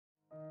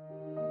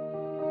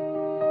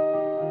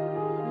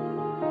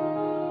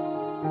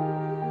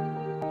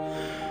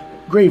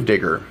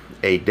Gravedigger,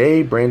 a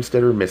Day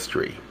Brandstetter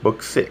mystery,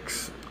 Book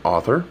 6.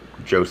 Author,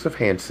 Joseph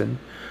Hansen.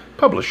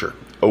 Publisher,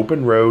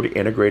 Open Road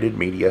Integrated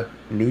Media,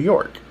 New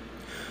York.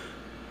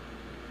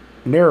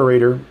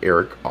 Narrator,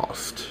 Eric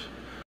Aust.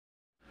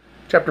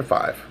 Chapter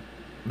 5.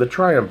 The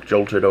Triumph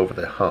jolted over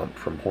the hump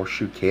from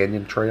Horseshoe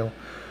Canyon Trail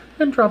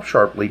and dropped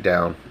sharply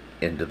down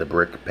into the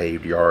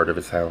brick-paved yard of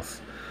his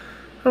house.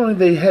 Only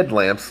the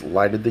headlamps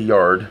lighted the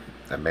yard.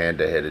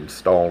 Amanda had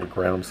installed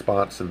ground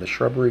spots in the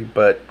shrubbery,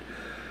 but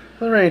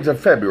the rains of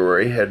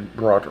February had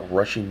brought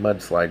rushing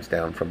mudslides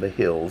down from the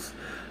hills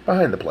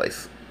behind the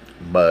place.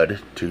 Mud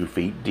 2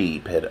 feet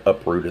deep had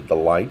uprooted the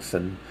lights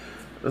and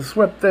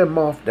swept them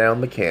off down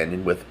the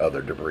canyon with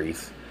other debris.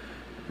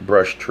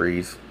 Brush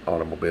trees,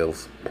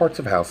 automobiles, parts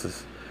of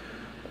houses.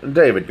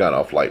 David got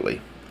off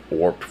lightly.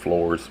 Warped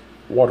floors,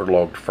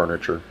 waterlogged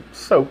furniture,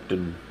 soaked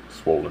and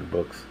swollen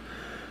books,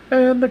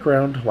 and the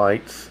ground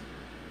lights.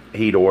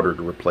 He'd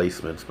ordered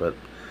replacements, but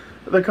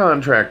the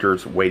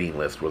contractor's waiting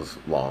list was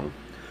long.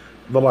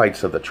 The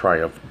lights of the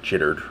Triumph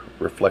jittered,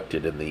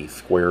 reflected in the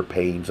square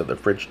panes of the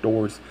fridge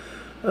doors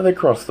that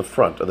crossed the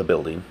front of the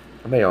building.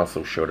 They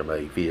also showed him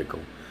a vehicle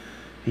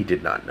he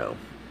did not know.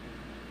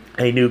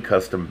 A new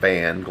custom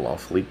van,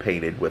 glossily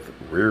painted with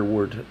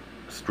rearward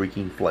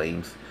streaking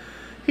flames.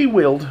 He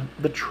wheeled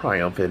the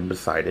Triumph in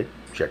beside it,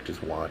 checked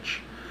his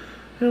watch.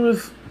 It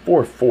was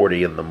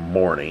 4:40 in the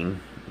morning,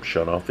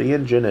 shut off the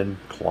engine, and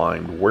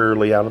climbed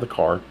wearily out of the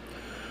car.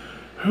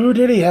 Who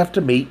did he have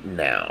to meet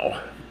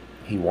now?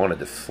 He wanted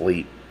to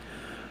sleep.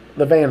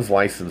 The van's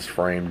license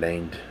frame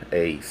named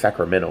a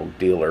Sacramento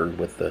dealer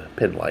with the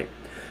pinlight.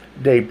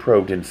 Dave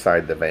probed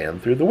inside the van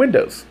through the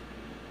windows.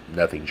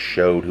 Nothing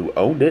showed who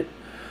owned it.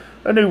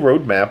 A new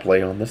road map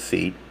lay on the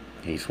seat.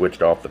 He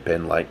switched off the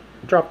pinlight,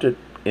 dropped it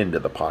into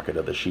the pocket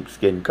of the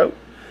sheepskin coat,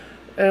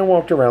 and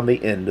walked around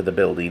the end of the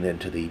building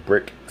into the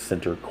brick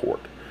center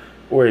court,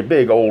 where a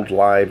big old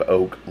live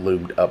oak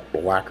loomed up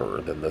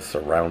blacker than the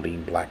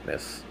surrounding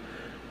blackness.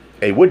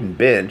 A wooden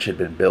bench had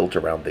been built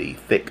around the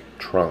thick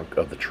trunk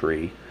of the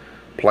tree.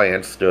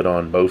 Plants stood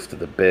on most of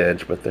the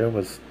bench, but there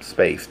was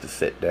space to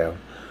sit down.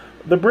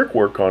 The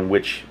brickwork on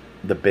which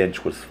the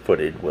bench was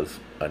footed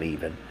was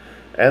uneven,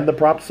 and the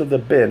props of the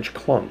bench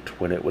clunked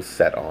when it was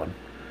set on,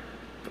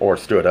 or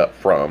stood up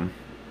from.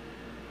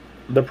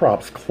 The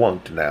props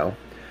clunked now.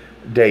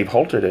 Dave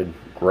halted and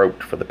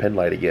groped for the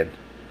pinlight again.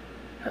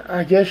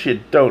 "I guess you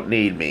don't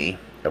need me,"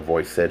 a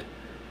voice said.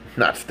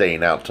 "Not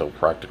staying out till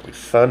practically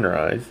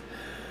sunrise.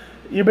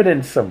 You've been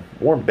in some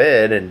warm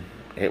bed, and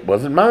it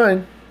wasn't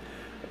mine."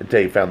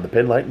 Dave found the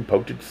pinlight and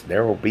poked its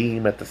narrow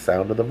beam at the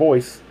sound of the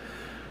voice.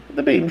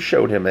 The beam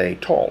showed him a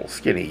tall,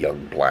 skinny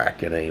young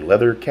black in a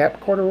leather cap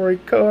corduroy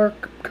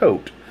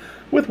coat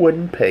with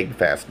wooden peg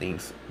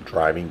fastenings,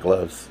 driving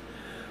gloves.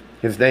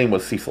 His name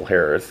was Cecil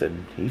Harris,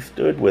 and he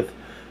stood with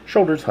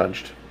shoulders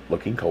hunched,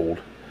 looking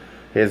cold.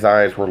 His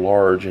eyes were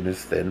large in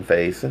his thin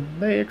face, and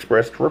they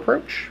expressed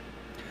reproach.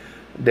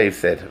 Dave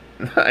said,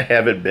 "I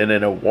haven't been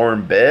in a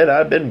warm bed.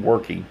 I've been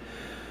working.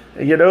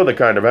 You know the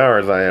kind of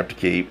hours I have to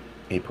keep."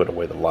 He put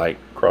away the light,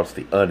 crossed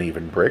the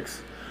uneven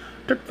bricks,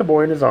 took the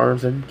boy in his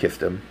arms, and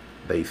kissed him.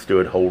 They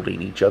stood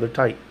holding each other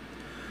tight.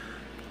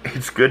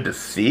 "It's good to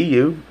see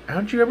you.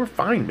 How'd you ever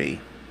find me?"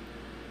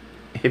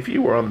 "If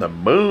you were on the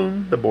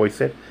moon," the boy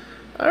said,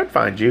 "I'd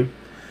find you.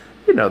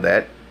 You know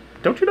that.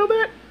 Don't you know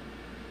that?"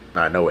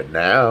 "I know it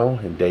now."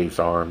 In Dave's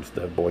arms,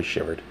 the boy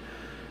shivered.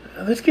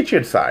 "Let's get you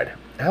inside.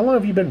 How long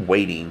have you been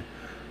waiting?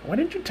 Why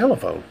didn't you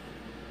telephone?"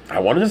 "I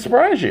wanted to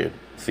surprise you,"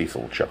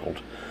 Cecil chuckled,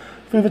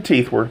 though the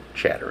teeth were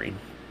chattering.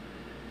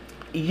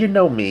 "You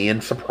know me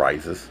and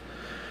surprises."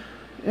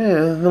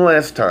 The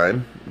last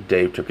time."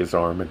 Dave took his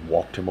arm and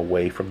walked him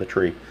away from the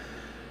tree.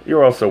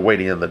 "You're also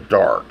waiting in the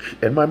dark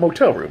in my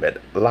motel room at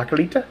La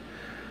Calita.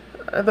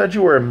 I thought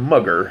you were a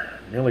mugger.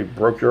 Nearly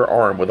broke your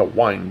arm with a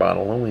wine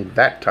bottle, only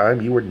that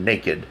time you were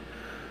naked."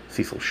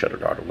 Cecil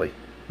shuddered audibly.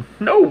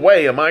 "No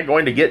way am I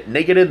going to get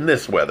naked in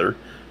this weather.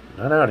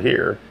 Not out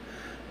here."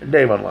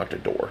 Dave unlocked a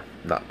door,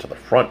 not to the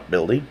front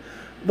building,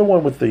 the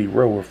one with the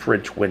row of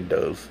French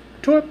windows,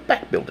 to a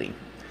back building.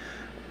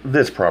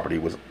 This property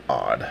was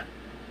odd.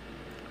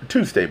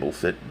 2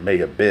 stables it may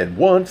have been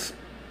once,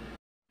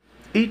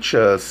 each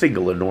a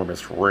single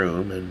enormous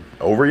room, and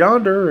over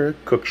yonder a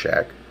cook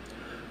shack.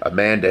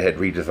 Amanda had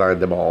redesigned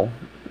them all,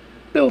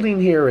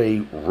 building here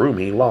a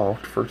roomy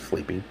loft for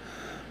sleeping,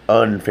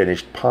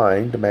 unfinished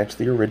pine to match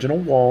the original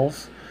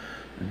walls.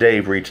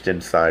 Dave reached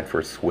inside for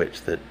a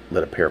switch that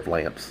lit a pair of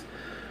lamps.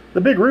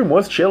 The big room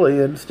was chilly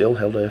and still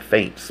held a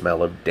faint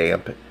smell of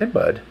damp and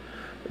mud.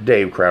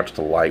 Dave crouched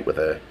to light with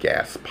a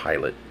gas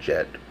pilot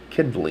jet,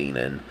 kindling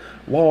and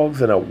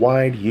logs and a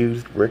wide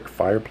used brick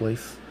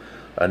fireplace,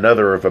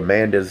 another of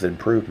Amanda's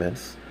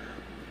improvements.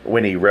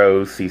 When he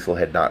rose, Cecil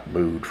had not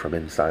moved from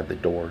inside the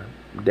door.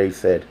 Dave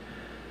said,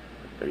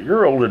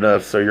 "You're old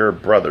enough so your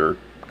brother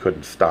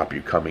couldn't stop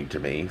you coming to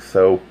me,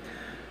 so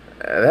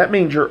that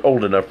means you're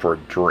old enough for a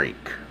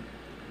drink.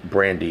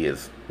 Brandy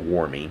is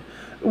warming.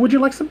 Would you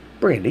like some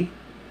brandy?"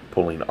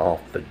 Pulling off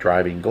the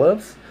driving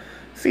gloves,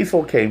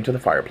 Cecil came to the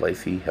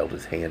fireplace. He held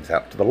his hands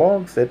out to the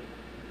logs that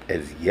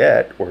as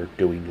yet, were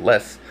doing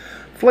less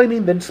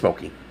flaming than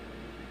smoking.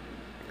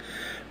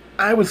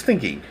 "I was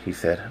thinking," he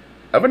said,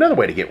 "of another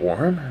way to get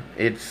warm.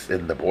 It's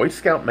in the Boy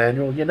Scout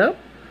manual, you know.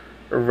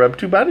 Rub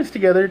two bodies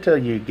together till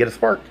you get a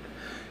spark."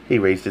 He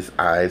raised his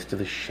eyes to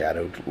the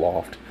shadowed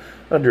loft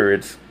under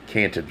its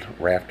canted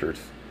rafters.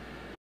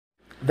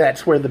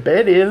 "That's where the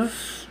bed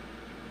is."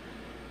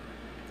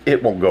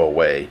 "It won't go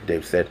away,"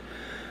 Dave said.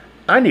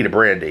 "I need a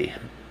brandy.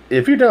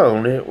 If you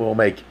don't, it will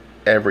make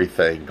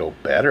everything go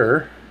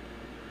better."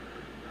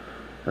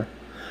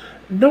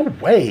 "No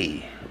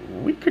way.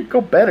 We could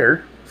go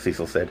better,"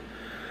 Cecil said.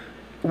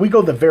 "We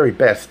go the very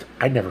best.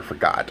 I never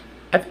forgot.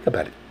 I think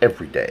about it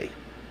every day."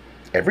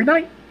 "Every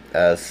night?"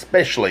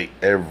 "Especially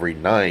every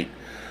night.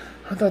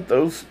 I thought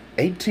those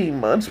 18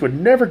 months would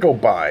never go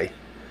by."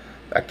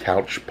 A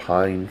couch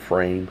pine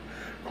frame,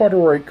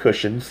 corduroy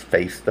cushions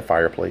faced the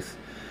fireplace.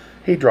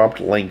 He dropped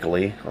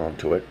lankily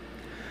onto it.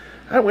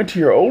 "I went to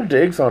your old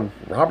digs on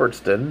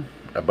Robertson,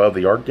 above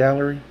the art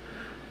gallery.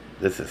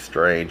 This is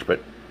strange, but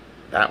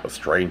that was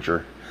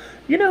stranger.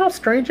 You know how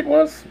strange it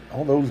was?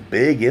 All those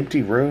big,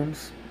 empty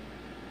rooms."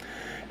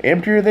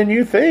 "Emptier than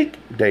you think,"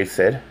 Dave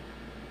said.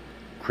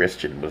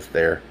 Christian was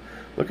there,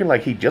 looking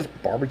like he'd just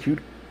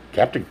barbecued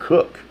Captain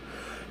Cook.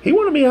 He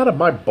wanted me out of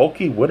my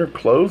bulky winter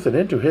clothes and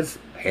into his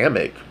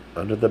hammock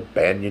under the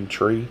banyan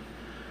tree.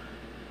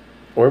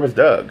 "Where was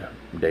Doug?"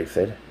 Dave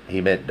said. He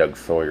meant Doug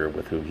Sawyer,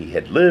 with whom he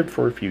had lived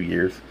for a few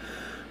years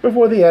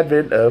before the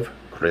advent of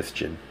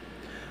Christian.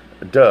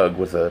 Doug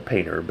was a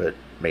painter, but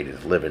made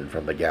his living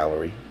from the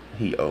gallery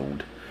he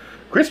owned.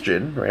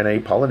 Christian ran a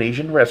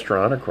Polynesian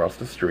restaurant across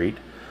the street,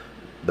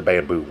 the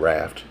Bamboo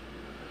Raft.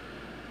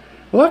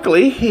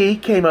 "Luckily, he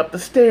came up the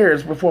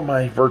stairs before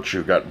my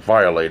virtue got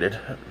violated.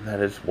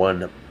 That is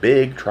one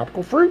big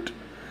tropical fruit.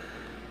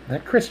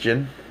 That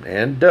Christian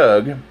and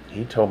Doug,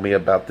 he told me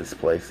about this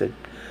place. It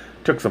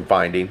took some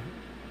finding."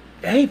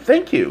 "Hey,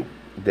 thank you."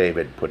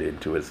 David put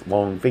into his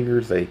long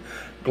fingers a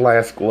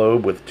glass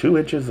globe with 2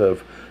 inches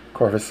of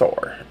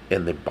Carvassar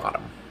in the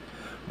bottom.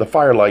 The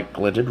firelight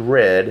glinted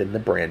red in the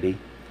brandy.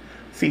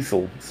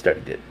 Cecil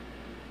studied it.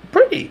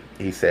 "Pretty,"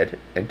 he said,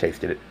 and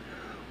tasted it.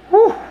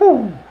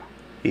 "Whoo-hoo!"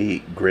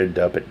 He grinned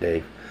up at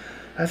Dave.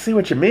 "I see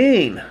what you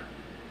mean."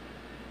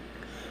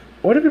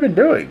 "What have you been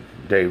doing?"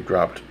 Dave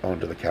dropped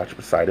onto the couch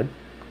beside him,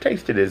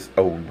 tasted his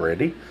own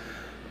brandy,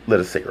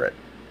 lit a cigarette.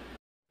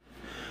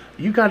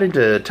 "You got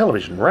into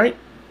television, right?"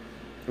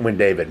 When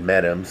David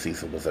met him,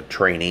 Cecil was a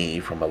trainee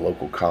from a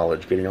local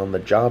college getting on the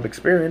job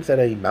experience at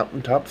a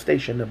mountaintop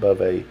station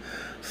above a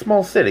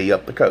small city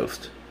up the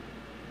coast.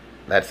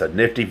 "That's a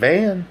nifty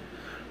van.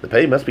 The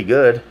pay must be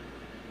good."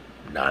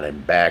 "Not in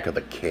back of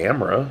the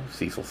camera,"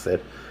 Cecil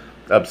said.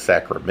 "Up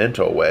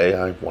Sacramento way.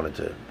 I wanted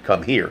to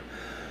come here.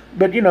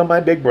 But, you know, my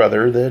big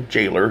brother, the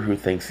jailer who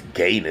thinks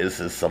gayness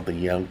is something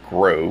you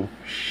outgrow.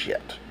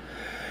 Shit.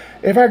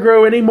 If I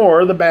grow any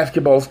more, the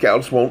basketball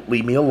scouts won't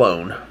leave me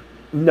alone.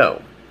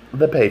 No,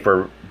 the pay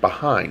for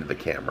behind the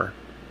camera,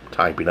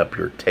 typing up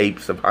your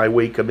tapes of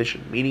highway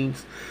commission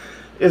meetings,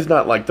 is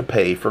not like the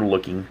pay for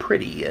looking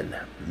pretty and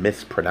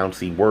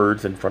mispronouncing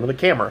words in front of the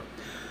camera.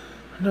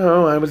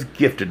 No, I was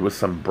gifted with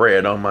some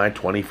bread on my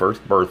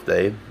 21st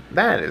birthday.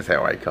 That is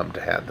how I come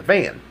to have the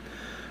van.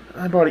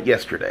 I bought it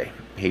yesterday."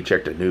 He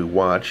checked a new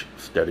watch,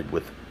 studded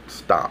with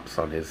stops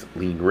on his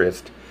lean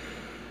wrist.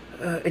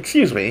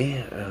 Excuse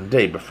me,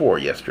 day before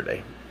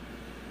yesterday."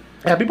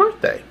 "Happy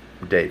birthday."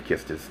 Dave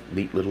kissed his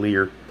neat little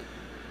ear.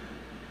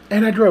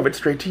 "And I drove it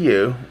straight to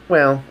you.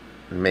 Well,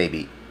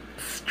 maybe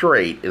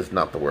straight is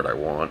not the word I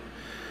want.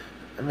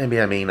 Maybe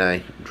I mean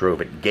I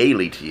drove it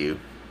gaily to you."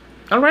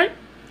 "All right."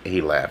 He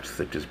laughed,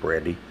 sipped his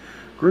brandy,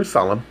 grew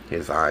solemn.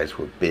 His eyes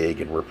were big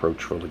and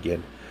reproachful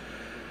again.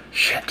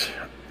 "Shit,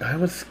 I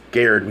was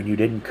scared when you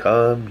didn't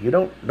come. You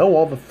don't know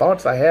all the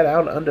thoughts I had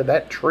out under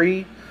that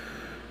tree.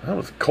 I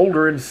was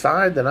colder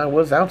inside than I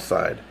was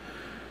outside.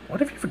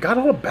 What if you forgot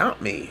all about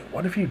me?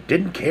 What if you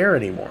didn't care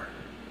anymore?"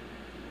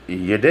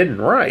 "You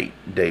didn't write,"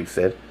 Dave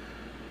said.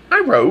 "I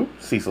wrote,"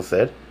 Cecil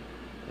said.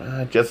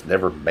 "I just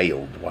never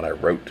mailed what I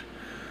wrote.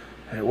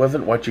 It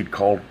wasn't what you'd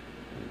call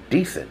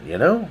decent, you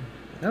know?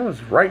 I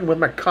was writing with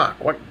my cock.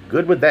 What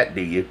good would that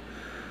do you?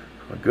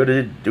 What good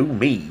did it do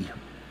me?"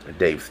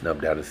 Dave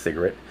snubbed out his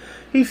cigarette.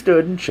 He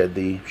stood and shed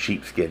the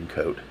sheepskin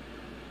coat.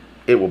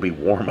 "It will be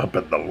warm up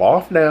at the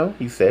loft now,"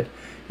 he said.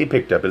 He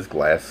picked up his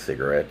glass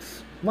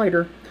cigarettes,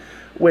 lighter,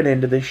 went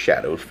into the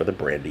shadows for the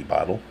brandy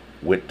bottle,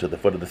 went to the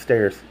foot of the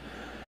stairs.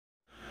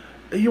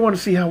 "You want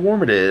to see how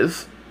warm it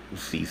is?"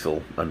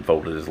 Cecil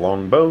unfolded his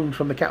long bones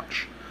from the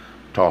couch,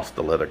 tossed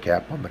the leather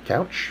cap on the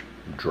couch,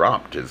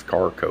 dropped his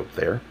car coat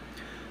there.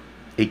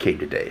 He came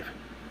to Dave.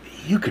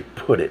 "You could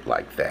put it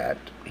like that,"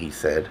 he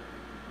said.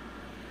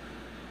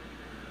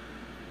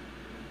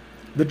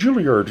 The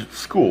Juilliard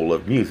School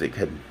of Music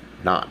had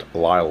not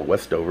Lyle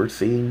Westover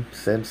seen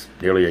since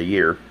nearly a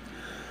year.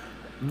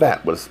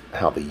 That was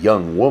how the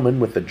young woman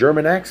with the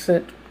German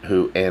accent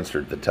who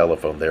answered the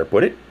telephone there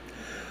put it.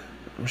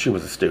 She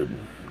was a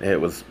student.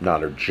 It was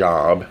not her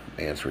job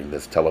answering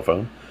this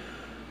telephone.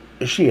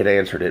 She had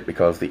answered it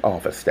because the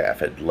office staff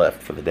had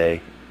left for the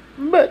day.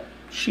 But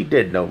she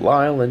did know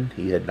Lyle, and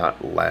he had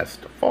not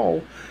last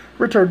fall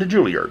returned to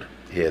Juilliard,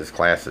 his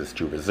classes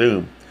to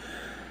resume.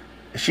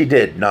 She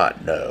did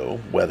not know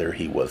whether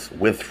he was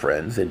with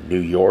friends in New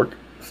York,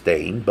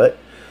 staying, but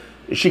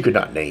she could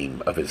not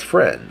name of his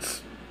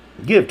friends.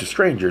 Give to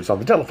strangers on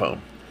the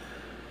telephone.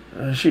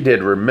 She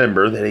did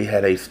remember that he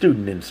had a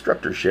student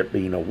instructorship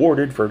being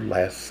awarded for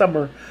last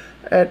summer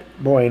at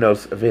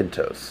Buenos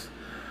Ventos.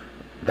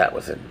 That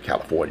was in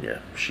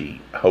California.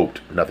 She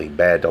hoped nothing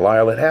bad to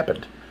Lyle had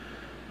happened.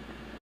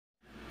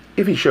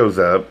 "If he shows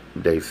up,"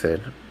 Dave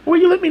said, "will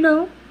you let me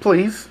know,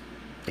 please?"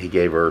 He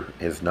gave her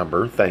his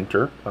number, thanked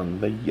her, hung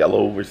the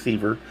yellow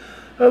receiver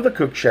of the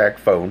cook shack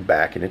phone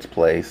back in its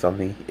place on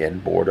the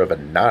inboard of a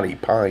knotty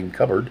pine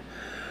cupboard.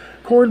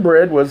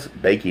 Cornbread was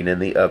baking in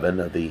the oven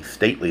of the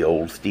stately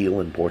old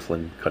steel and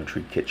porcelain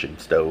country kitchen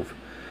stove.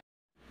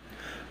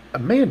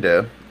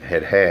 Amanda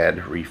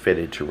had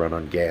refitted to run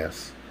on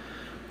gas.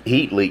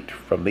 Heat leaked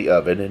from the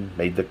oven and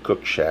made the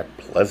cook shack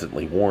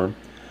pleasantly warm.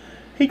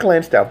 He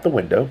glanced out the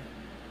window.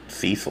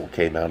 Cecil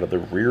came out of the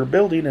rear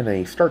building in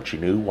a starchy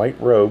new white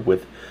robe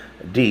with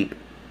deep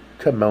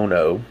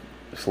kimono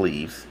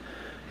sleeves.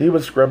 He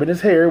was scrubbing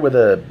his hair with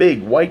a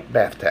big white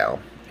bath towel.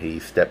 He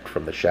stepped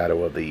from the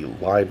shadow of the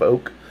live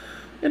oak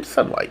into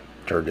sunlight,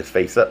 turned his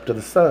face up to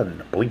the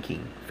sun,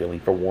 blinking, feeling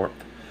for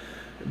warmth.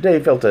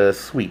 Dave felt a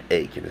sweet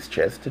ache in his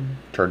chest and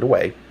turned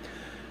away.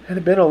 It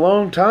had been a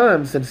long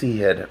time since he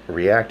had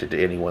reacted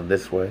to anyone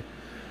this way.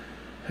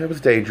 It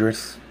was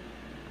dangerous.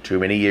 Too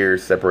many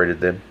years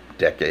separated them,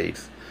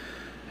 decades.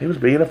 He was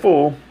being a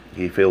fool.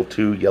 He filled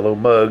 2 yellow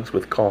mugs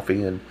with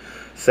coffee and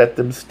set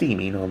them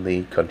steaming on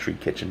the country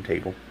kitchen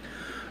table.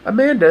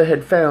 Amanda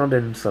had found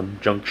in some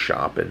junk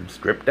shop and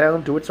stripped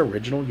down to its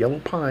original yellow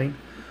pine.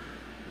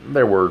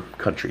 There were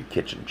country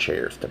kitchen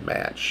chairs to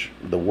match.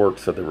 The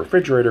works of the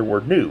refrigerator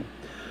were new,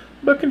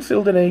 but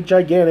concealed in a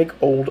gigantic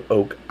old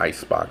oak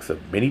icebox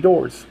of many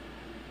doors.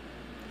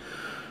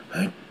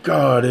 "Thank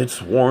God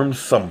it's warm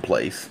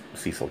someplace."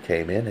 Cecil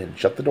came in and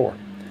shut the door.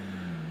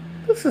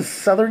 "This is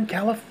Southern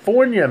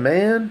California,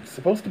 man. It's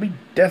supposed to be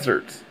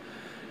deserts.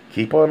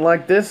 Keep on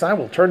like this, I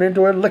will turn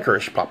into a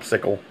licorice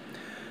popsicle."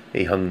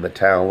 He hung the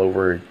towel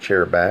over a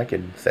chair back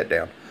and sat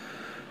down.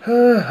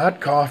 "Hot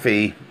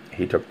coffee."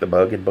 He took the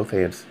mug in both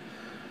hands.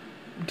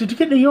 "Did you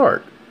get New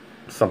York?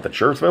 Something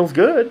sure smells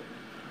good."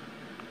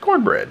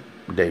 "Cornbread,"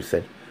 Dave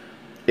said.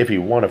 "If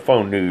you want to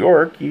phone New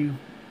York, you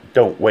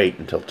don't wait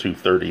until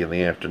 2:30 in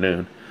the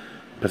afternoon.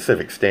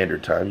 Pacific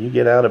Standard Time. You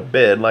get out of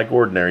bed like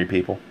ordinary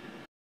people."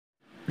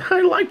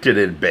 "I liked it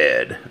in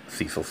bed,"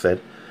 Cecil said.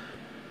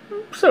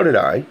 "So did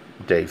I,"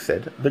 Dave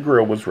said. The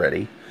grill was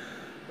ready.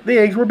 The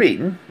eggs were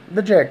beaten.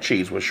 The jack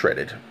cheese was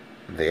shredded.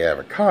 The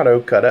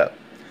avocado cut up.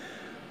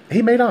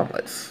 He made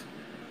omelets.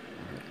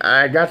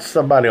 "I got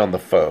somebody on the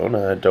phone.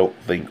 I don't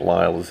think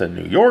Lyle is in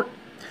New York."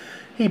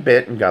 He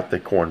bent and got the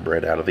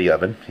cornbread out of the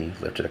oven. He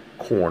lifted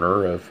a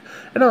corner of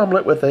an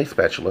omelet with a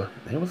spatula.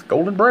 It was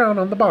golden brown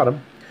on the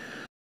bottom.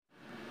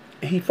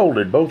 He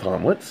folded both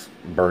omelets,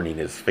 burning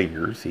his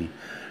fingers. He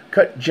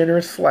cut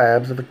generous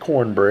slabs of the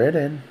cornbread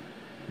and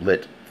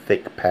let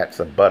thick pats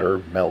of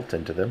butter melt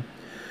into them.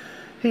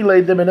 He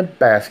laid them in a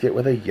basket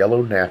with a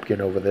yellow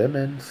napkin over them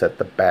and set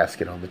the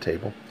basket on the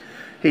table.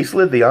 He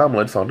slid the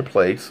omelets onto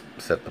plates,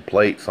 set the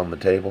plates on the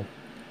table.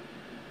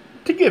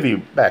 "To give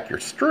you back your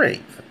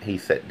strength," he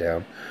sat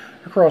down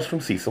across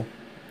from Cecil.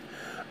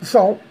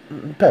 "Salt,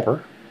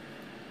 pepper."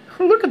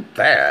 "Look at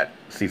that,"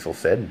 Cecil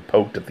said, and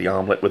poked at the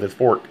omelet with his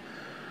fork.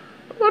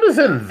 "What is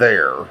in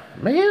there,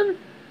 man?"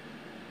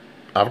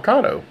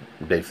 "Avocado,"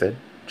 Dave said.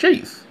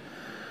 "Cheese."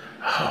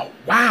 "Oh,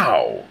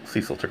 wow!"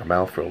 Cecil took a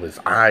mouthful. His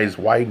eyes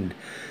widened.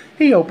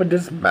 He opened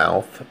his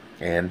mouth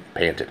and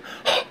panted.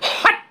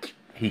 "Hot!"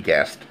 he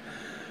gasped.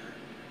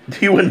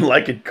 "You wouldn't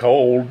like it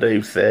cold,"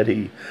 Dave said.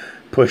 He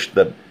pushed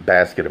the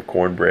basket of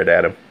cornbread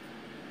at him.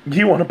 "Do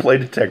you want to play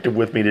detective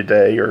with me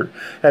today, or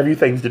have you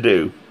things to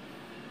do?"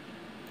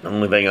 "The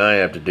only thing I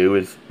have to do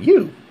is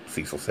you,"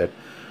 Cecil said.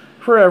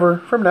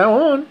 "Forever from now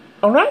on,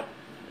 all right?"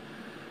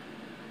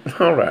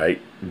 "All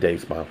right,"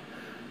 Dave smiled.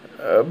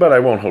 "But I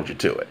won't hold you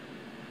to it."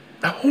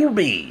 "Hold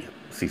me,"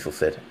 Cecil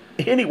said.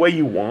 "Any way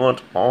you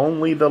want.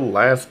 Only the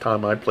last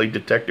time I played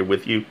detective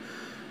with you,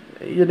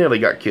 you nearly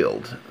got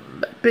killed.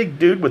 That big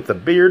dude with the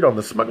beard on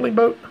the smuggling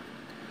boat."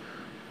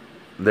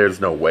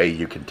 "There's no way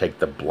you can take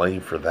the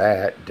blame for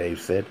that," Dave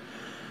said.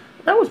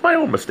 "That was my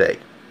own mistake."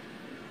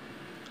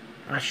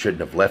 "I shouldn't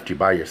have left you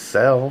by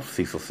yourself,"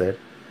 Cecil said.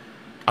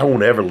 "I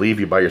won't ever leave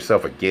you by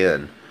yourself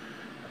again.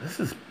 This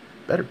is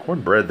better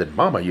cornbread than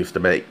Mama used to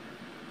make."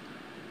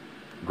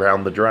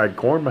 "Ground the dried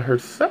corn by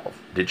herself,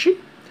 did she?"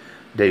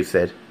 Dave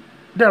said.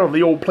 "Down on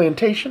the old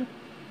plantation?"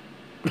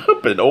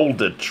 "Up in old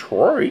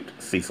Detroit,"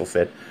 Cecil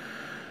said.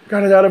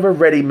 "Got it out of a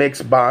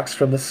ready-mix box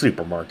from the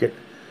supermarket."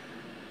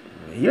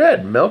 "You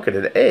had milk and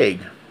an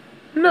egg."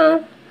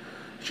 "No,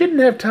 she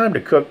didn't have time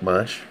to cook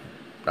much.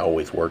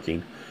 Always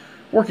working.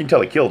 Working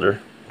till I killed her,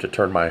 to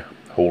turn my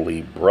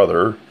holy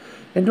brother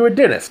into a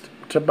dentist,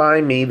 to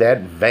buy me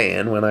that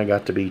van when I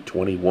got to be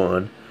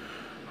 21.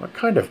 What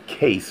kind of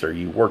case are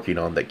you working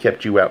on that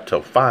kept you out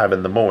till 5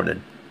 in the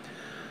morning?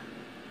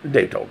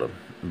 Dave told him.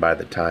 By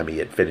the time he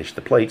had finished,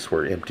 the plates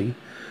were empty.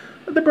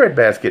 The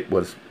breadbasket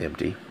was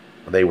empty.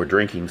 They were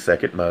drinking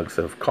second mugs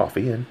of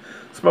coffee and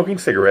smoking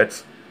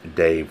cigarettes.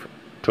 Dave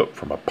took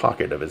from a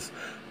pocket of his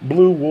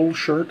blue wool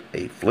shirt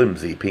a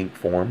flimsy pink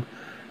form,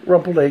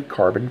 rumpled a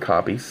carbon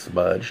copy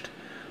smudged.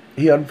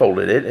 He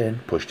unfolded it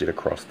and pushed it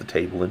across the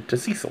table into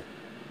Cecil.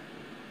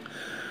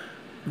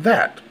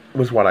 That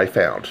was what I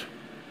found.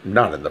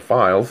 Not in the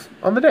files,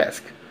 on the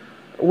desk.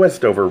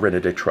 Westover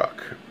rented a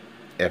truck.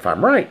 If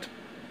I'm right,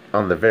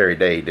 on the very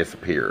day he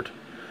disappeared.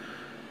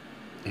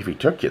 If he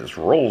took his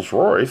Rolls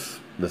Royce,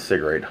 the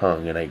cigarette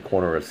hung in a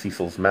corner of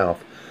Cecil's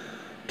mouth,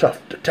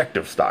 tough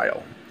detective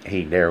style.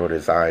 He narrowed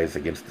his eyes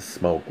against the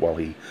smoke while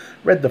he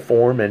read the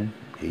form, and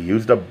he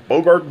used a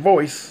Bogart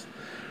voice.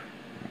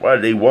 What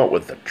did he want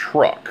with the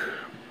truck?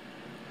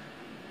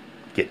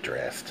 Get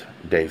dressed,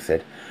 Dave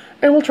said,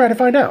 and we'll try to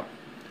find out.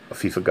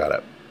 Cecil got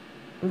up.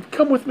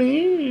 Come with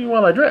me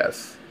while I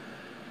dress.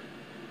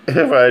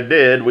 If I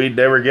did, we'd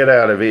never get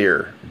out of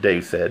here,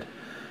 Dave said.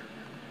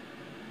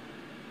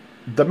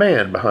 The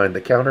man behind the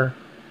counter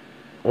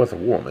was a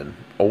woman,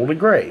 old and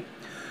gray.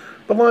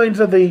 The lines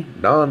of the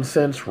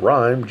nonsense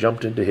rhyme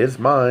jumped into his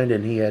mind,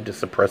 and he had to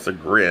suppress a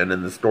grin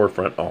in the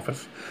storefront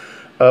office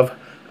of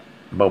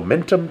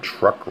Momentum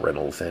Truck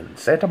Rentals in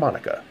Santa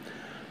Monica,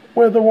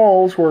 where the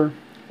walls were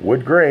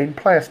wood-grain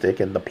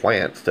plastic and the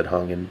plants that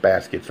hung in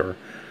baskets or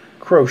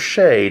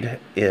crocheted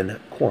in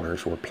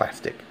corners were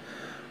plastic.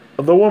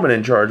 The woman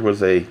in charge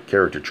was a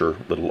caricature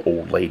little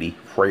old lady,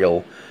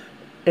 frail,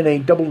 in a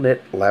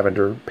double-knit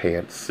lavender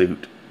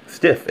pantsuit,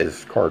 stiff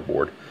as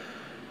cardboard.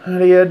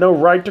 And he had no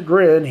right to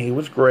grin. He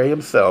was gray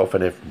himself,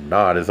 and if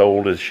not as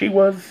old as she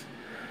was,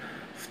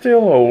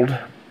 still old.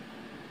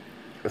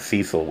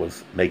 Cecil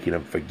was making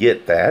him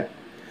forget that,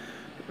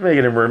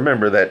 making him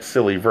remember that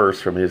silly verse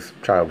from his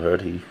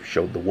childhood. He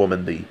showed the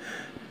woman the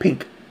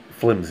pink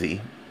flimsy.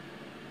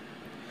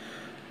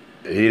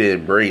 He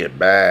didn't bring it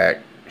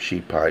back,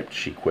 she piped.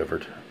 She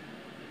quivered.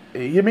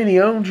 You mean he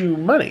owed you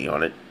money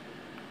on it?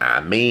 I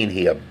mean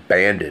he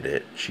abandoned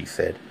it, she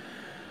said.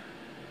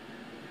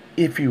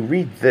 If you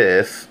read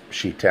this,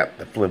 she tapped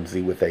the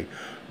flimsy with a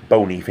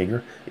bony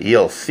finger,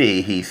 you'll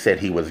see he said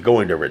he was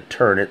going to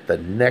return it the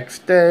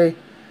next day.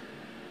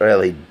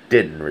 Well, he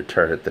didn't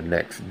return it the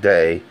next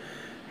day.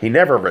 He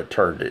never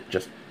returned it,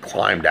 just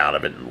climbed out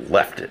of it and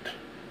left it.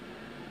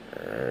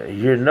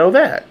 You know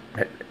that,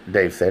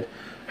 Dave said.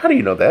 How do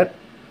you know that?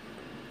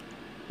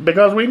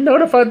 Because we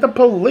notified the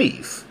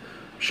police.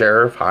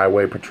 Sheriff,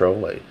 Highway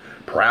Patrol, a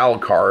prowl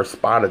car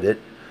spotted it,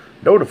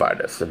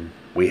 notified us, and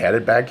we had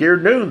it back here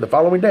at noon the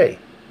following day.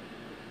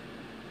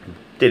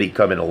 Did he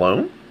come in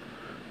alone?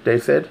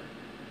 Dave said.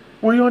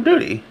 Were you on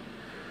duty?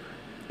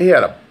 He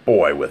had a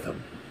boy with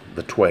him.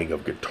 The twang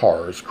of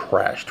guitars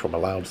crashed from a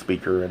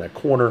loudspeaker in a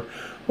corner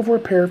over a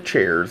pair of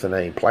chairs and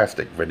a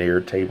plastic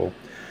veneered table.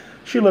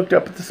 She looked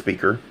up at the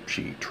speaker.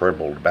 She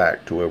trembled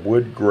back to a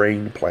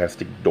wood-grained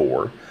plastic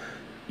door,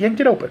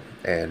 yanked it open,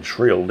 and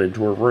shrilled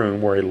into a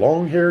room where a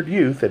long-haired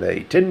youth in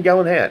a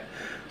 10-gallon hat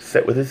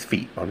sat with his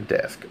feet on a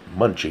desk,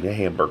 munching a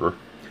hamburger.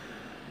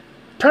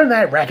 Turn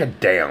that racket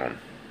down.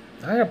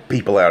 I have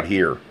people out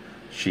here.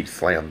 She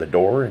slammed the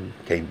door and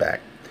came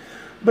back.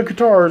 The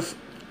guitars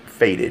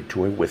faded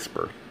to a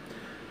whisper.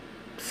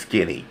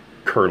 Skinny,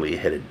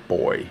 curly-headed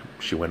boy,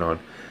 she went on,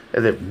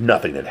 as if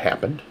nothing had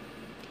happened.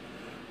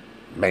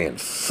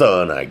 Man's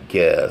son, I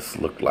guess,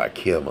 looked like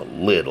him a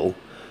little.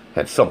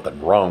 Had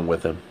something wrong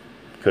with him.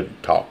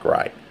 Couldn't talk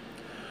right.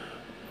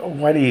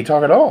 Why did he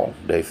talk at all?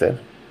 Dave said.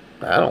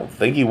 I don't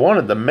think he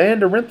wanted the man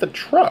to rent the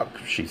truck,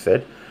 she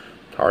said.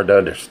 Hard to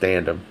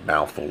understand him,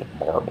 mouthful of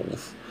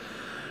marbles.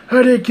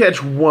 I did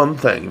catch one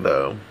thing,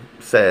 though.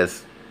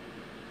 Says,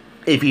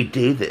 if you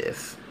do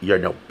this, you're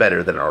no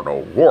better than an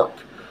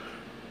O'Rourke.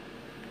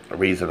 The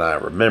reason I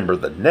remember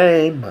the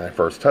name, my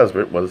first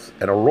husband was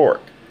an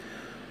O'Rourke.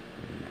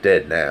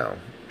 Dead now.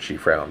 She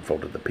frowned,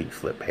 folded the pink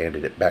slip,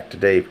 handed it back to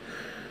Dave.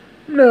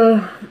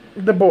 No,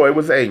 the boy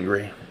was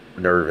angry,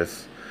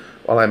 nervous.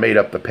 While I made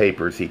up the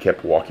papers, he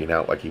kept walking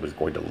out like he was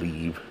going to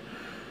leave.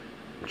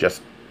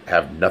 Just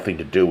have nothing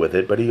to do with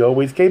it, but he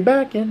always came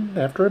back in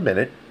after a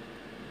minute.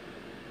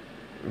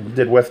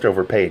 Did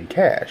Westover pay in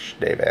cash?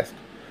 Dave asked.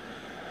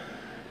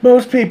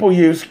 Most people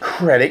use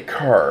credit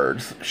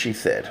cards, she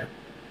said.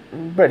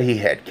 But he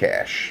had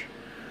cash.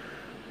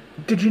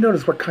 Did you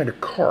notice what kind of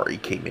car he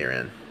came here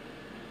in?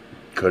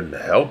 Couldn't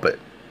help it.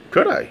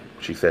 Could I?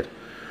 She said.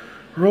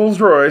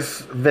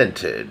 Rolls-Royce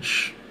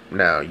vintage.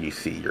 Now, you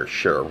see your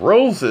share of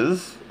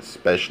Rollses,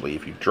 especially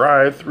if you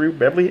drive through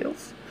Beverly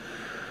Hills.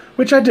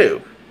 Which I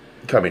do,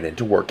 coming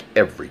into work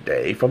every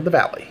day from the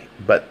valley.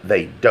 But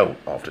they don't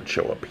often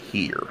show up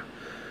here.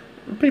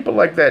 People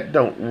like that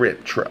don't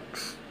rent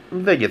trucks.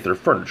 They get their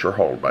furniture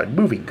hauled by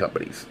moving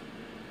companies.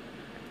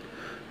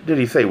 Did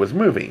he say he was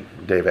moving?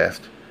 Dave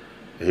asked.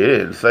 He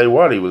didn't say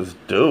what he was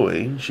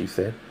doing, she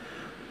said.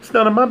 It's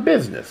none of my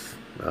business.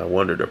 I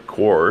wondered, of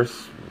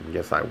course. I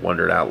guess I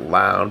wondered out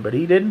loud, but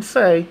he didn't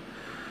say.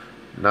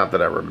 Not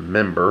that I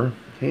remember.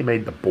 He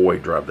made the boy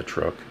drive the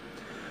truck.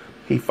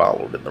 He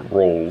followed in the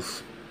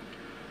rolls.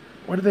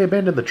 Why did they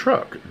abandon the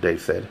truck?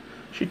 Dave said.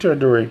 She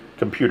turned to her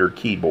computer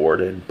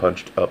keyboard and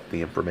punched up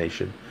the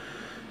information.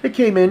 It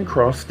came in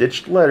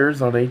cross-stitched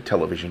letters on a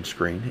television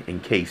screen,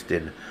 encased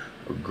in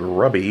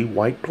grubby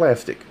white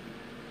plastic.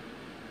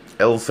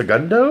 El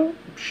Segundo?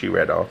 She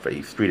read off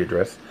a street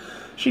address.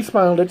 She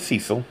smiled at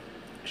Cecil.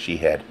 She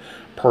had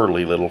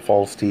pearly little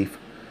false teeth.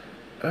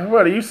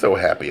 What are you so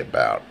happy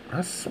about?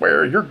 I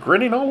swear you're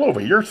grinning all over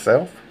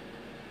yourself.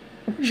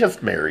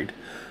 Just married,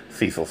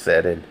 Cecil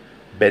said, and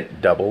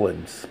bent double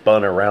and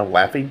spun around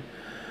laughing.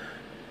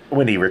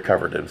 When he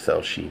recovered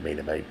himself, she made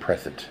him a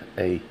present,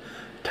 a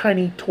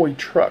tiny toy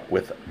truck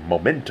with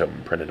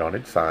momentum printed on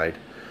its side.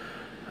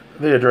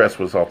 The address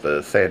was off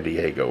the San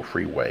Diego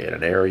freeway in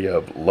an area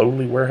of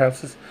lonely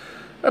warehouses,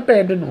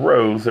 abandoned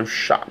rows of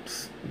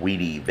shops,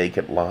 weedy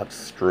vacant lots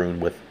strewn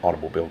with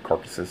automobile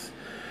carcasses.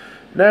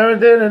 Now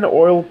and then an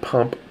oil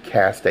pump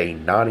cast a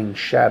nodding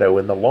shadow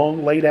in the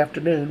long late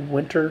afternoon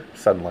winter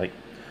sunlight.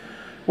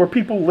 Where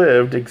people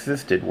lived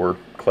existed were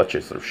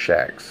clutches of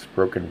shacks,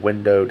 broken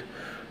windowed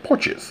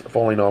porches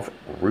falling off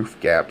roof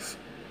gaps,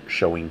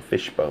 showing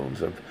fish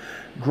bones of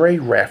gray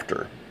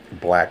rafter.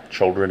 Black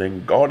children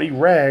in gaudy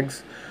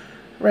rags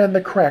ran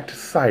the cracked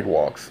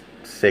sidewalks.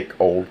 Sick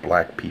old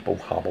black people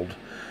hobbled.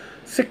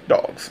 Sick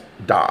dogs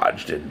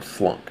dodged and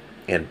slunk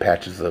in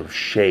patches of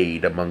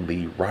shade among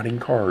the rotting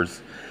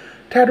cars.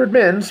 Tattered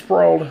men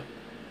sprawled,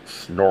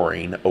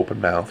 snoring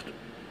open-mouthed,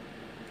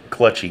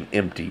 clutching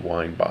empty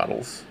wine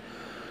bottles.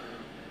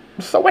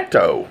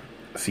 Soweto,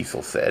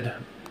 Cecil said.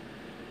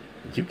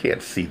 You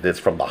can't see this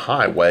from the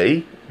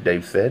highway,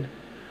 Dave said.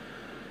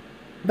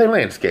 They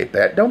landscape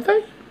that, don't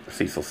they?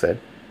 Cecil said.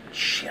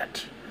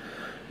 Shit.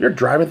 You're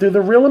driving through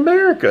the real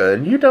America,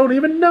 and you don't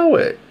even know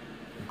it.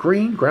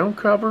 Green ground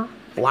cover,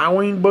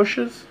 flowering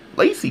bushes,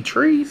 lacy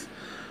trees.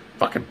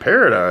 Fucking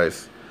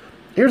paradise.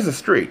 Here's the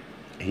street.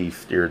 He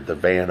steered the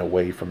van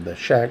away from the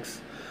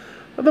shacks.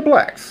 The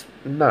blacks.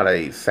 Not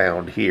a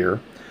sound here.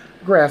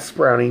 Grass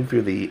sprouting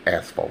through the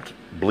asphalt.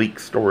 Bleak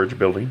storage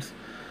buildings.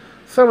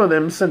 Some of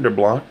them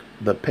cinder-block,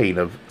 the paint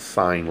of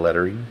sign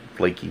lettering,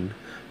 flaking,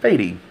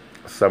 fading.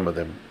 Some of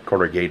them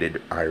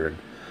corrugated iron.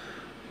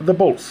 The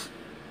bolts.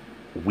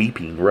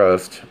 Weeping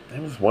rust.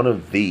 It was one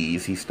of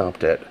these he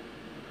stopped at.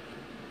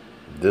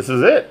 This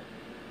is it.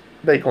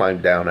 They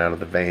climbed down out of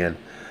the van.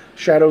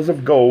 Shadows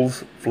of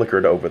gulls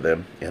flickered over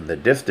them. In the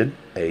distance,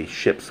 a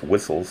ship's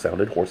whistle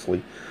sounded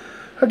hoarsely.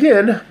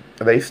 Again,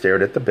 they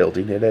stared at the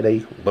building and at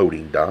a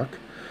loading dock,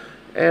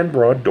 and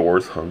broad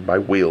doors hung by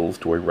wheels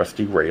to a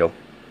rusty rail.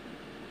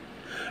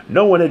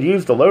 No one had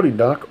used the loading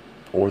dock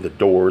or the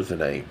doors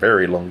in a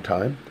very long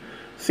time.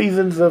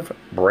 Seasons of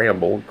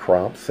bramble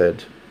crops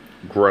had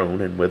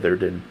grown and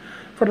withered in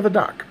front of the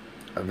dock.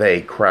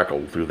 They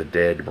crackled through the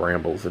dead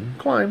brambles and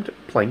climbed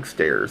plank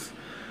stairs.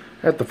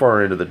 At the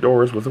far end of the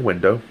doors was a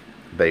window.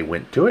 They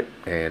went to it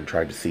and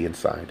tried to see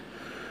inside.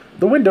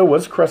 The window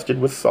was crusted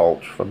with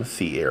salt from the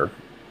sea air.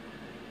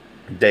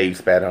 Dave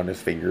spat on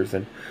his fingers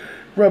and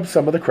rubbed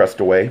some of the crust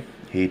away.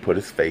 He put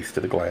his face to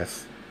the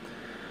glass.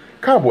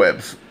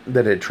 Cobwebs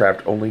that had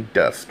trapped only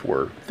dust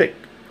were thick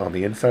on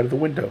the inside of the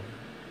window.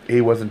 He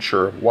wasn't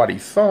sure of what he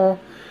saw,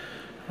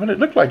 but it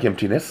looked like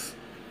emptiness.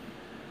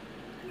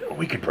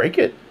 We could break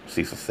it,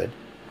 Cecil said.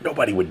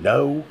 Nobody would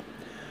know.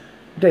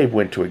 Dave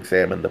went to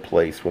examine the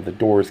place where the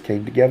doors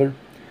came together.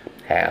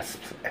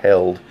 Hasps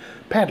held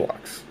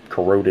padlocks,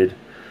 corroded.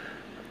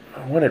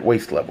 One at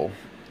waist level,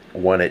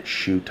 one at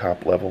shoe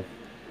top level.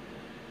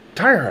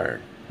 Tire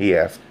iron, he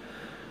asked.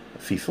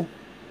 Cecil?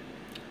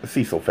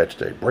 Cecil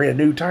fetched a brand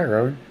new tire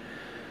iron.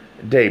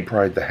 Dave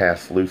pried the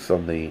hasp loose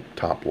on the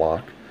top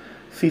lock.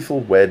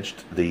 Cecil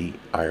wedged the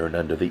iron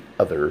under the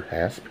other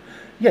hasp,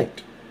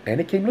 yanked, and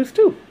it came loose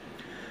too.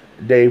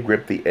 Dave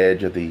gripped the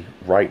edge of the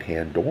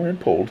right-hand door and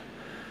pulled.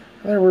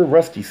 There were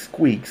rusty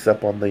squeaks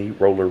up on the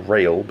roller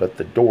rail, but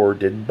the door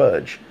didn't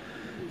budge.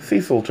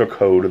 Cecil took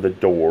hold of the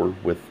door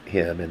with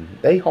him, and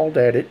they hauled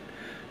at it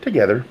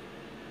together.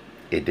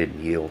 It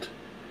didn't yield.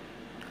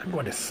 I'm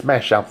going to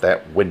smash out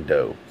that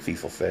window,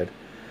 Cecil said.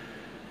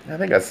 I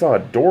think I saw a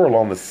door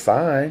along the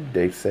side,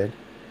 Dave said.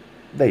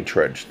 They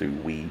trudged through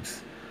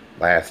weeds.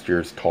 Last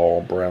year's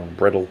tall, brown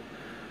brittle.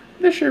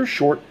 This year's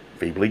short,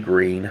 feebly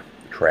green.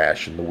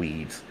 Trash in the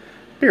weeds.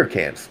 Beer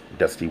cans,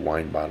 dusty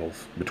wine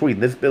bottles. Between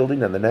this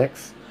building and the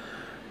next,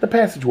 the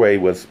passageway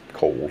was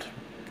cold,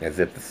 as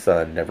if the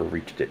sun never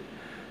reached it.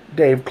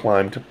 Dave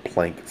climbed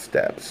plank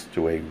steps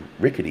to a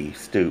rickety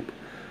stoop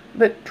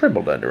that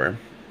trembled under him.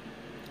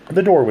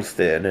 The door was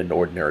thin, an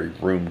ordinary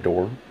room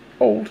door,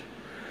 old.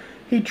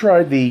 He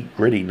tried the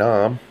gritty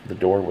knob. The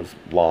door was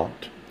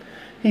locked.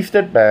 He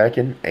stepped back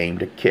and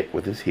aimed a kick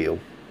with his heel,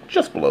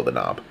 just below the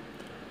knob.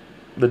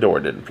 The door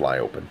didn't fly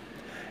open.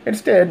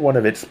 Instead, one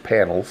of its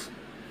panels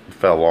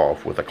fell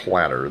off with a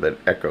clatter that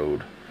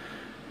echoed.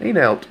 He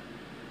knelt.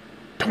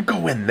 Don't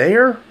go in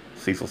there,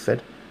 Cecil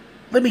said.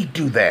 Let me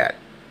do that.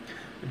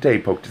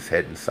 Dave poked his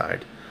head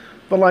inside.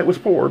 The light was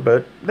poor,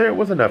 but there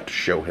was enough to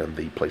show him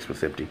the place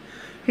was empty.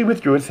 He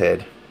withdrew his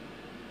head.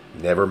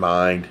 Never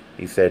mind,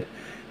 he said.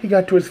 He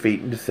got to his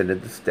feet and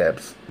descended the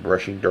steps,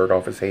 brushing dirt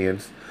off his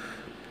hands,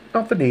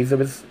 off the knees of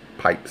his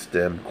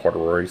pipe-stem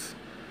corduroys.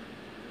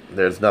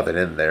 There's nothing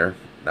in there,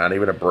 not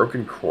even a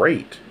broken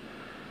crate.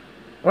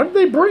 What did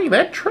they bring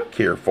that truck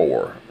here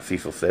for?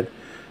 Cecil said.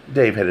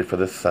 Dave headed for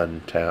the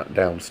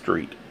sundown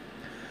street.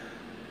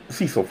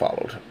 Cecil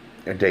followed,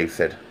 and Dave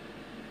said,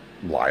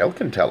 Lyle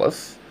can tell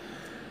us.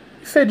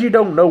 He said you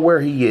don't know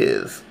where he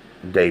is.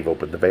 Dave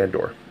opened the van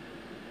door.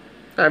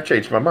 I've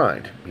changed my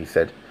mind, he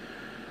said.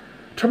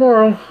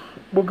 Tomorrow,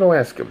 we'll go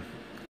ask him.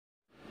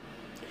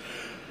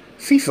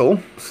 Cecil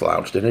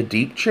slouched in a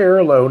deep chair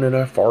alone in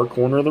a far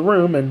corner of the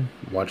room and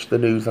watched the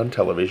news on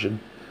television.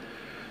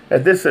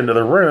 At this end of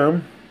the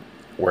room,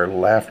 where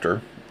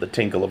laughter, the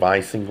tinkle of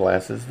ice in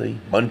glasses, the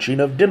munching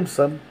of dim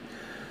sum,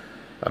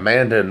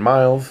 Amanda and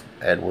Miles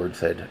Edwards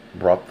had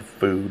brought the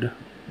food,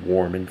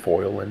 warm in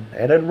foil, and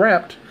had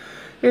unwrapped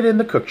it in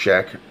the cook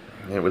shack.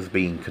 It was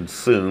being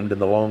consumed in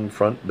the long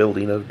front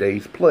building of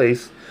Dave's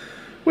place,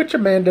 which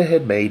Amanda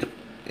had made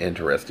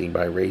interesting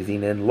by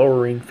raising and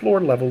lowering floor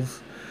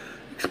levels,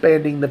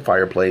 expanding the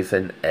fireplace,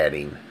 and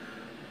adding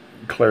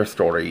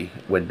clerestory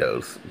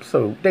windows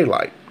so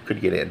daylight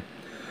could get in.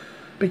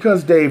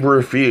 Because Dave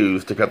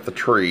refused to cut the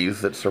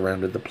trees that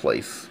surrounded the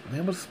place.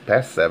 It was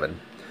past 7.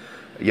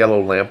 A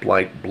yellow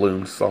lamplight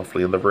bloomed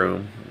softly in the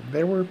room.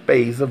 There were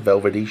bays of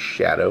velvety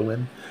shadow,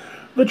 and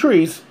the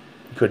trees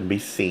couldn't be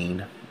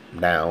seen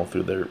now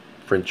through their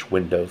French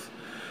windows.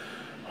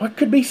 What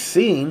could be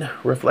seen,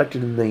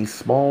 reflected in these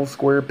small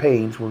square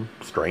panes, were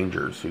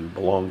strangers who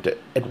belonged to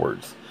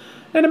Edwards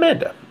and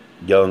Amanda.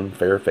 Young,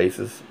 fair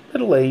faces,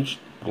 middle-aged,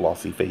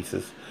 glossy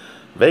faces,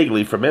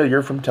 vaguely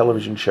familiar from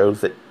television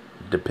shows that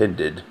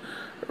depended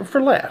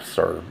for laughs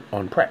or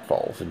on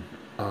pratfalls in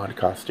odd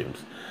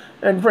costumes,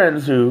 and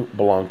friends who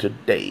belonged to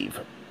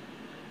Dave,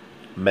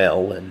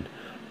 Mel, and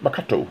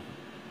Makato.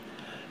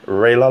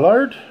 Ray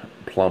Lallard,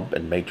 plump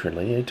and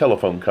matronly, a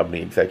telephone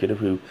company executive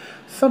who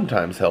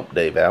sometimes helped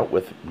Dave out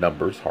with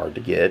numbers hard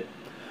to get,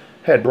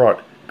 had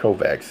brought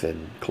Kovacs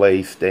in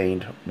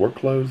clay-stained work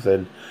clothes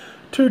and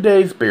 2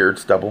 days' beard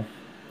stubble.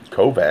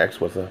 Kovacs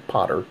was a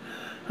potter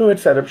who had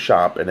set up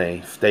shop in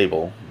a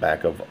stable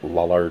back of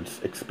Lollard's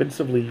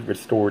expensively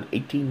restored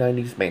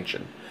 1890s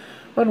mansion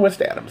on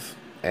West Adams,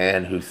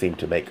 and who seemed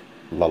to make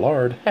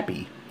Lollard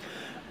happy.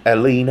 A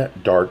lean,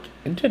 dark,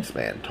 intense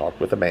man talked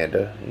with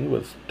Amanda. He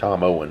was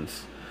Tom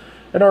Owens,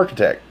 an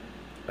architect,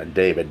 and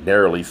Dave had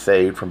narrowly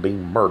saved from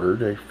being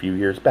murdered a few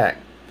years back.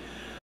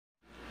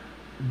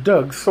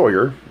 Doug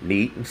Sawyer,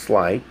 neat and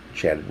slight,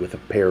 chatted with a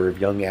pair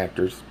of young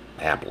actors,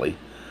 happily.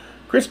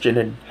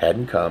 Christian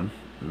hadn't come.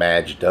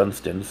 Madge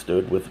Dunstan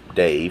stood with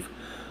Dave,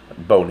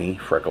 bony,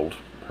 freckled,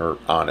 her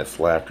honest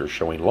laughter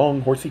showing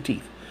long, horsey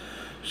teeth.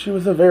 She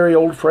was a very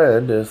old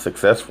friend, a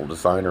successful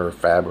designer of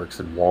fabrics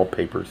and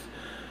wallpapers,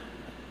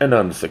 an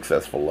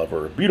unsuccessful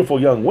lover of beautiful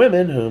young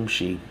women whom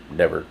she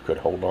never could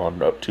hold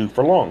on up to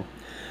for long.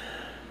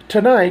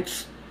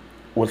 Tonight's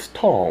was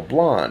tall,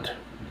 blonde,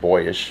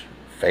 boyish,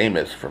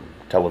 famous from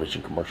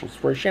television commercials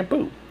for a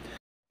shampoo.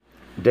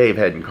 Dave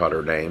hadn't caught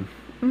her name,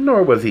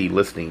 nor was he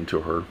listening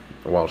to her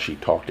while she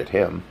talked at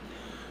him.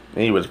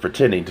 He was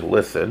pretending to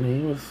listen.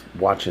 He was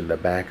watching the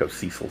back of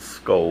Cecil's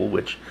skull,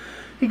 which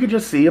he could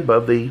just see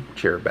above the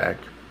chair back,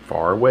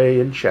 far away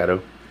in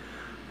shadow.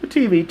 The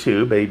TV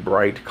tube, a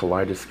bright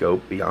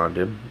kaleidoscope beyond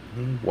him.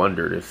 He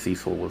wondered if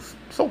Cecil was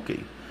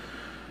sulky.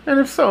 And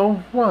if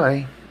so,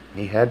 why?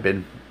 He had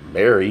been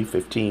merry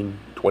 15,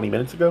 20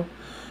 minutes ago,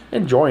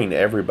 enjoying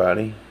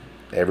everybody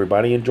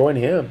enjoying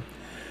him.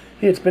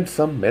 He had spent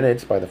some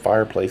minutes by the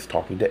fireplace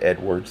talking to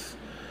Edwards.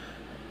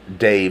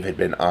 Dave had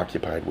been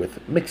occupied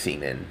with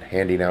mixing and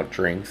handing out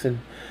drinks and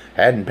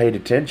hadn't paid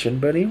attention,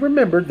 but he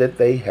remembered that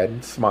they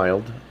hadn't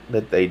smiled,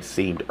 that they'd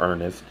seemed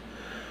earnest.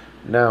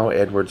 Now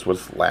Edwards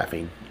was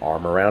laughing,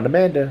 arm around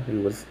Amanda,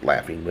 who was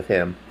laughing with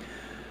him.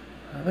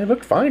 They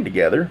looked fine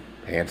together,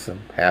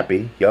 handsome,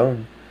 happy,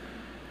 young.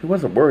 He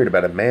wasn't worried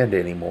about Amanda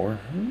anymore,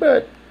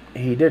 but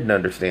he didn't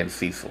understand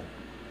Cecil.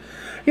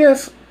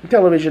 Yes,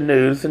 television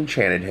news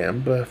enchanted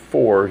him.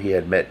 Before he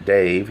had met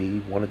Dave, he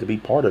wanted to be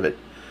part of it.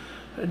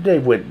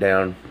 Dave went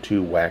down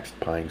 2 waxed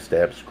pine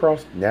steps,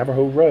 crossed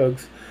Navajo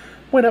rugs,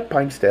 went up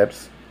pine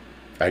steps.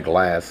 A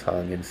glass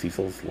hung in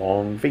Cecil's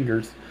long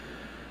fingers,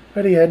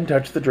 but he hadn't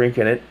touched the drink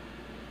in it.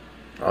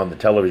 On the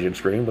television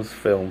screen was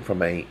film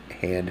from a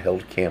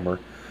handheld camera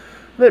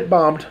that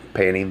bombed,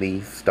 panning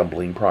the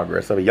stumbling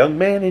progress of a young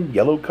man in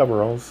yellow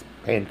coveralls,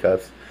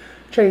 handcuffs,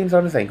 chains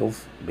on his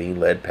ankles, being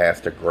led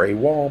past a gray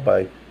wall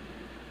by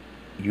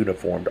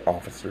uniformed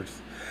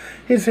officers.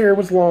 His hair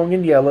was long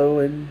and yellow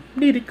and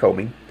needed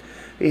combing.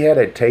 He had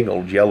a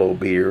tangled yellow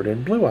beard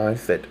and blue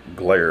eyes that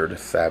glared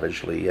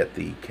savagely at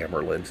the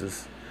camera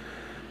lenses.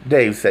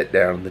 Dave sat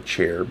down in the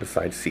chair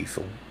beside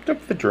Cecil,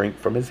 took the drink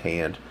from his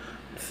hand,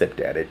 sipped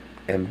at it,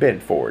 and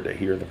bent forward to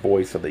hear the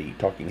voice of the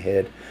talking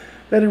head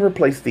that had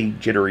replaced the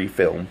jittery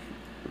film.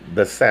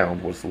 The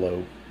sound was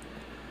low.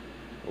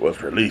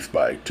 Was released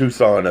by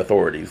Tucson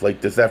authorities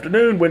late this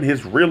afternoon when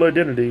his real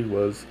identity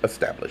was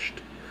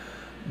established.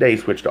 Dave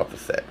switched off the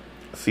set.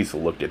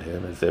 Cecil looked at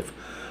him as if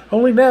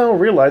only now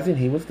realizing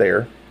he was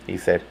there. He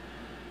said,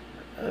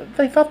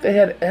 "They thought they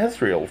had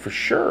Azrael for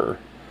sure.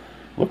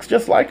 Looks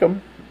just like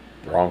him."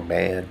 "Wrong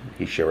man,"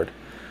 he shivered.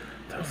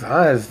 "Those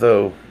eyes,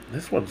 though.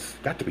 This one's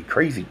got to be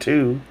crazy,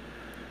 too."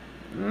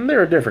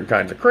 "There are different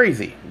kinds of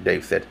crazy,"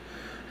 Dave said.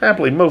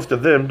 "Happily, most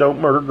of them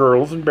don't murder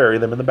girls and bury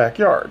them in the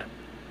backyard."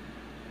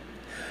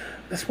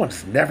 "This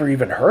one's never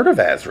even heard of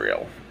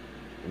Azrael."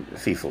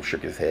 Cecil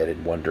shook his head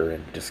in wonder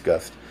and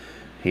disgust.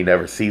 "He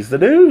never sees the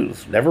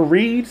news, never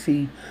reads.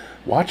 He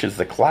watches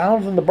the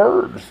clouds and the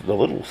birds, the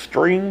little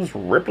streams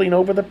rippling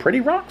over the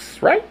pretty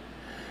rocks, right?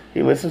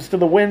 He listens to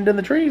the wind in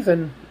the trees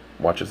and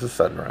watches the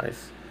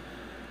sunrise."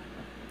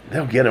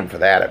 "They'll get him for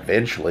that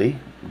eventually,"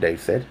 Dave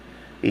said.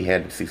 He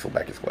handed Cecil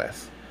back his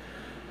glass.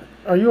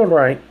 "Are you all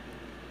right?"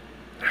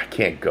 "I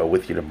can't go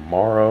with you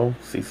tomorrow."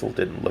 Cecil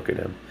didn't look at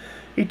him.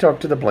 He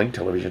talked to the blank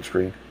television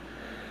screen.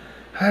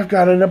 "I've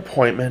got an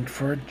appointment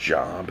for a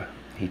job."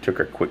 He took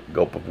a quick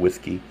gulp of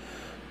whiskey.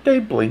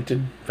 Dave blinked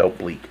and felt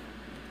bleak.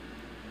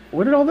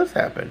 "When did all this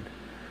happen?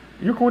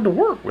 You're going to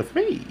work with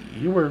me.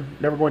 You were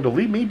never going to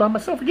leave me by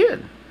myself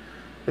again.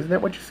 Isn't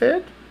that what you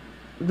said?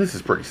 This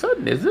is pretty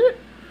sudden, isn't it?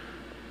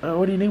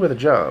 What do you need with a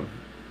job?"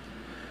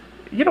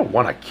 "You don't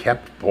want a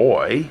kept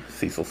boy,"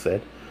 Cecil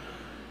said.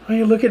 "Will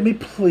you look at me,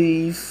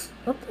 please?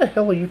 What the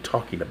hell are you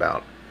talking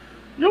about?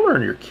 You'll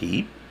earn your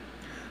keep."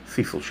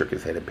 Cecil shook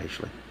his head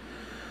impatiently.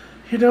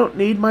 "You don't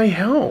need my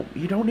help.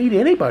 You don't need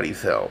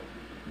anybody's help.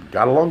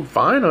 Got along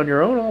fine on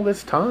your own all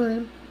this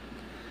time."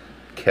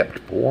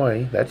 "Kept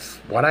boy, that's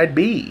what I'd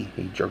be."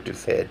 He jerked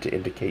his head to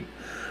indicate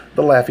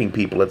the laughing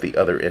people at the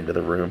other end of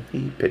the room.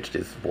 He pitched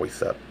his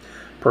voice up,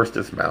 pursed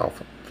his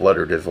mouth,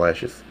 fluttered his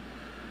lashes.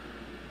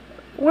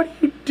 "What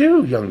do you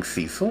do, young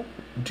Cecil?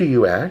 Do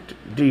you act?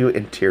 Do you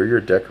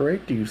interior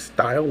decorate? Do you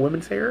style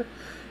women's hair?"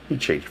 He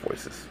changed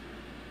voices.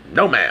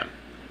 "No, ma'am.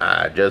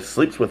 I just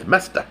sleeps with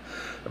Master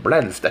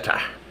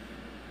Brandstetter."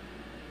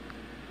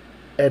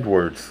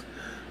 "Edwards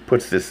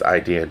puts this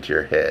idea into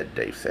your head,"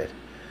 Dave said.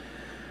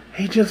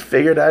 "He just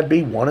figured I'd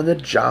be wanting a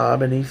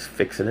job, and he's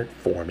fixing it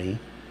for me.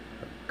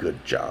 A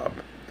good job.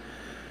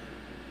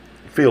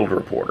 Field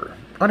reporter.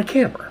 On a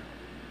camera."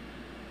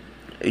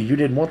 "You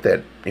didn't want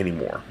that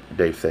anymore,"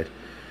 Dave said.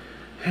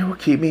 "It will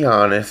keep me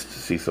honest."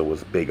 Cecil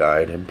was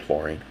big-eyed,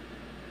 imploring.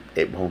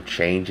 "It won't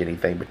change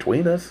anything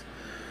between us.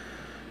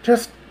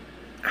 Just,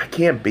 I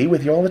can't be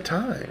with you all the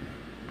time.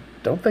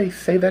 Don't they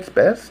say that's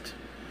best?"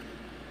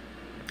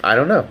 "I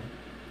don't know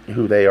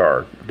who they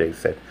are," Dave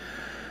said.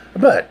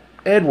 "But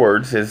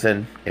Edwards is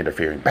an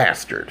interfering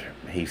bastard."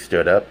 He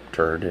stood up,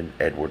 turned, and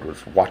Edward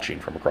was watching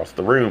from across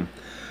the room.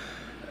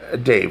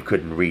 Dave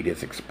couldn't read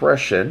his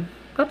expression.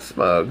 Not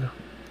smug.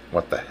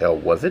 What the hell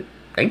was it?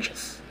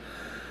 Anxious?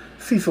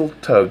 Cecil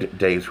tugged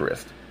Dave's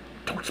wrist.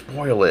 "Don't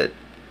spoil it.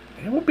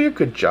 It will be a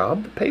good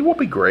job. The pay will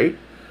be great.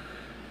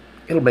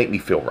 It'll make me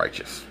feel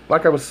righteous,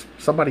 like I was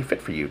somebody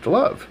fit for you to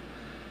love."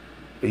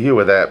 "You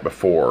were that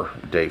before,"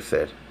 Dave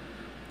said.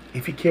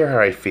 "If you care how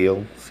I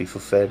feel,"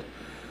 Cecil said,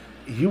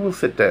 "you will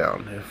sit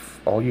down. If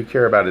all you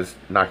care about is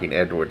knocking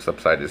Edwards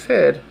upside his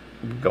head,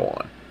 go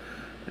on."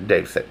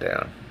 Dave sat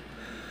down.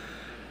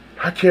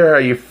 "I care how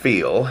you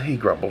feel," he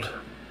grumbled.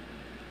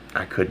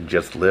 "I couldn't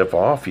just live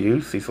off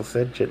you," Cecil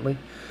said gently.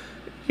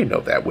 "You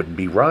know that wouldn't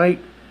be right."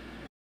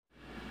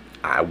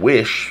 "I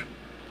wish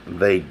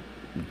they'd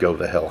go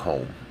the hell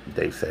home,"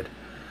 Dave said,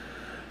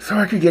 "so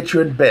I could get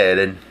you in bed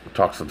and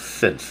talk some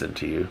sense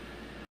into you."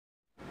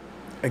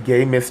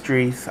 Gay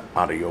Mysteries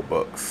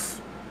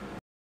audiobooks.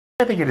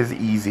 I think it is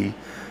easy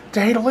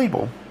to hate a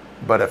label,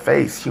 but a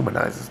face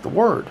humanizes the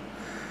word.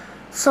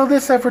 So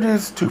this effort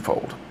is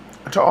twofold: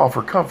 to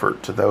offer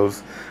comfort to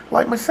those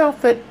like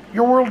myself that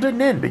your world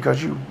didn't end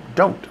because you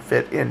don't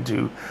fit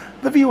into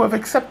the view of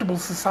acceptable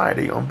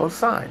society on both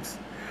sides,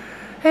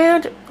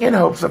 and in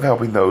hopes of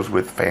helping those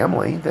with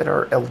family that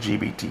are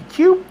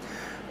LGBTQ,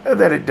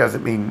 that it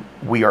doesn't mean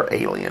we are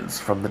aliens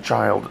from the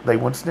child they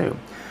once knew.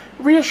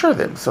 Reassure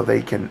them so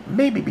they can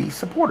maybe be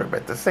supportive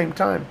at the same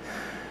time,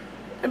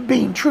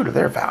 being true to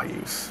their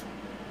values.